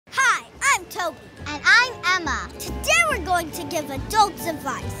Toby. And I'm Emma. Today we're going to give adults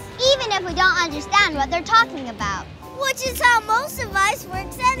advice. Even if we don't understand what they're talking about. Which is how most advice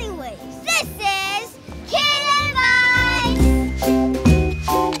works anyways. This is Kid Advice!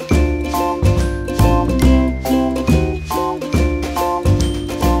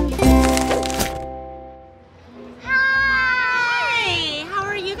 Hi! How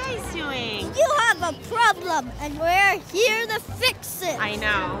are you guys doing? You have a problem, and we're here to fix it. I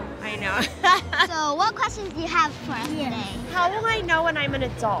know. So what questions do you have for us today? How will I know when I'm an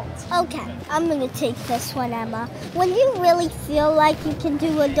adult? Okay, I'm gonna take this one, Emma. When you really feel like you can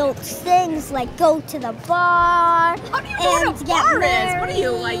do adult things, like go to the bar, How do you know what a bar is? What are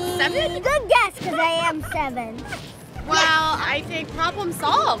you, like 7? Good guess, because I am 7. Well, I think problem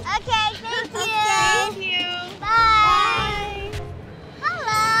solved. Okay, thank you. Thank you. Bye.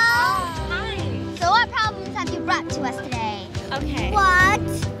 Hello. Hi. So what problems have you brought to us today? Okay. What?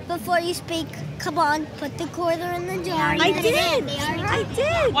 Before you speak, come on, put the quarter in the jar. I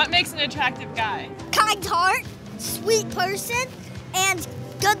did. What makes an attractive guy? Kind heart, sweet person, and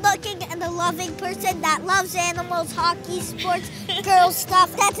good-looking and a loving person that loves animals, hockey, sports, girl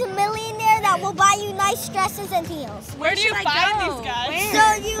stuff. That's a millionaire that will buy you nice dresses and heels. Where do you find these guys?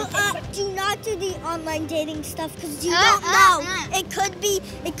 So you do not do the online dating stuff because you don't know. It could be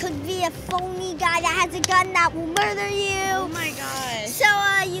a phony guy that has a gun that will murder you. Oh my gosh. So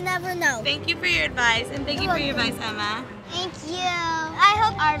you never know. Thank you for your advice, and thank you for your advice, Emma. Thank you. I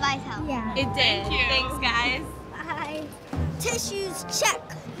hope our advice helped. Yeah. It did. Thank you. Thanks, guys. Bye. Tissues, check.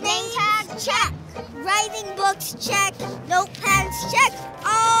 Name tags, check. Writing books, check. Notepads, check.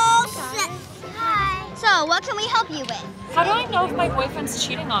 All set. Hi. So, what can we help you with? How do I know if my boyfriend's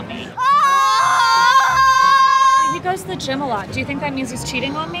cheating on me? Oh! He goes to the gym a lot. Do you think that means he's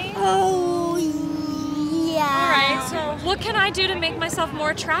cheating on me? Oh, yeah. All right, so what can I do to make myself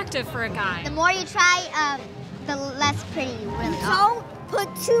more attractive for a guy? The more you try, the less pretty you really are. Don't put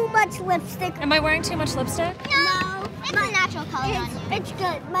too much lipstick. Am I wearing too much lipstick? No, it's a natural color on you. It's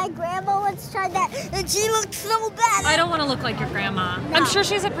good. My grandma once tried that, and she looked so bad. I don't want to look like your grandma. No. I'm sure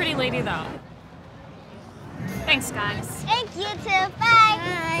she's a pretty lady, though. Thanks, guys. Thank you, too. Bye.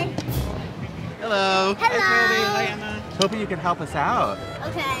 Bye. Hello. Hello. Hi, Toby. Hi, Emma. Hoping you could help us out.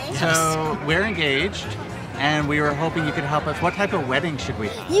 Okay. So we're engaged, and we were hoping you could help us. What type of wedding should we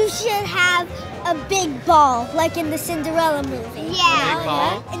have? You should have a big ball, like in the Cinderella movie. Yeah. Big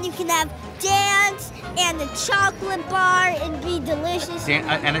ball? And you can have dance and a chocolate bar. It'd be delicious.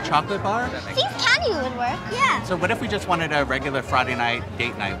 And a chocolate bar? Seems candy would work. Yeah. So what if we just wanted a regular Friday night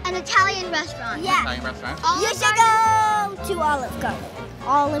date night? An Italian restaurant. Yeah. Italian restaurant? You should go to Olive Garden.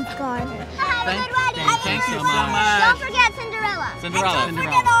 Olive Garden. Have a good wedding. Thank you so much. Don't forget Cinderella. Cinderella. And don't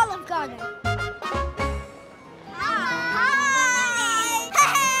forget Olive Garden. Hi.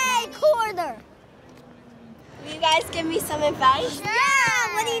 Hey, quarter. Will you guys give me some advice?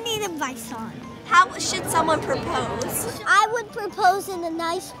 Yeah. What do you need advice on? How should someone propose? I would propose in a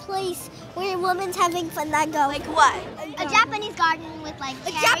nice place where a woman's having fun. I go. Like what? A Japanese garden with like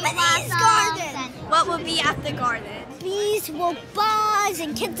A cherry Japanese blossoms garden. and What would be at the garden? bees will buzz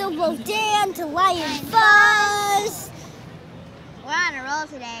and kids will dance to lion buzz. We're on a roll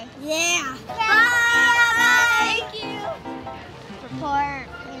today. Yeah. Bye. Thank you. Report,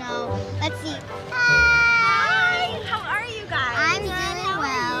 let's see. Hi. How are you guys? I'm doing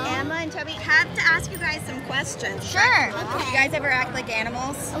well. Emma and Toby have to ask you guys some questions. Sure. Do you guys ever act like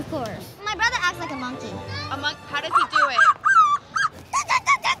animals? Of course. My brother acts like a monkey. How does he do it?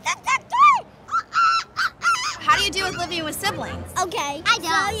 How do you do with living with siblings? Okay. I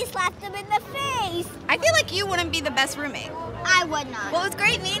don't. So you slapped them in the face. I feel like you wouldn't be the best roommate. I would not. Well, it was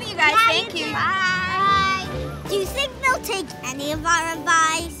great meeting you guys. Yeah, Thank you. too. Bye. Do you think they'll take any of our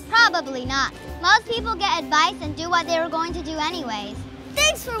advice? Probably not. Most people get advice and do what they were going to do anyways.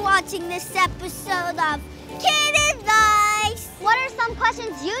 Thanks for watching this episode of Kid Advice. What are some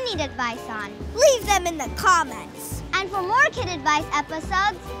questions you need advice on? Leave them in the comments. And for more Kid Advice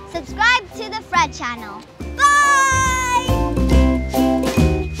episodes, subscribe to the Fred channel.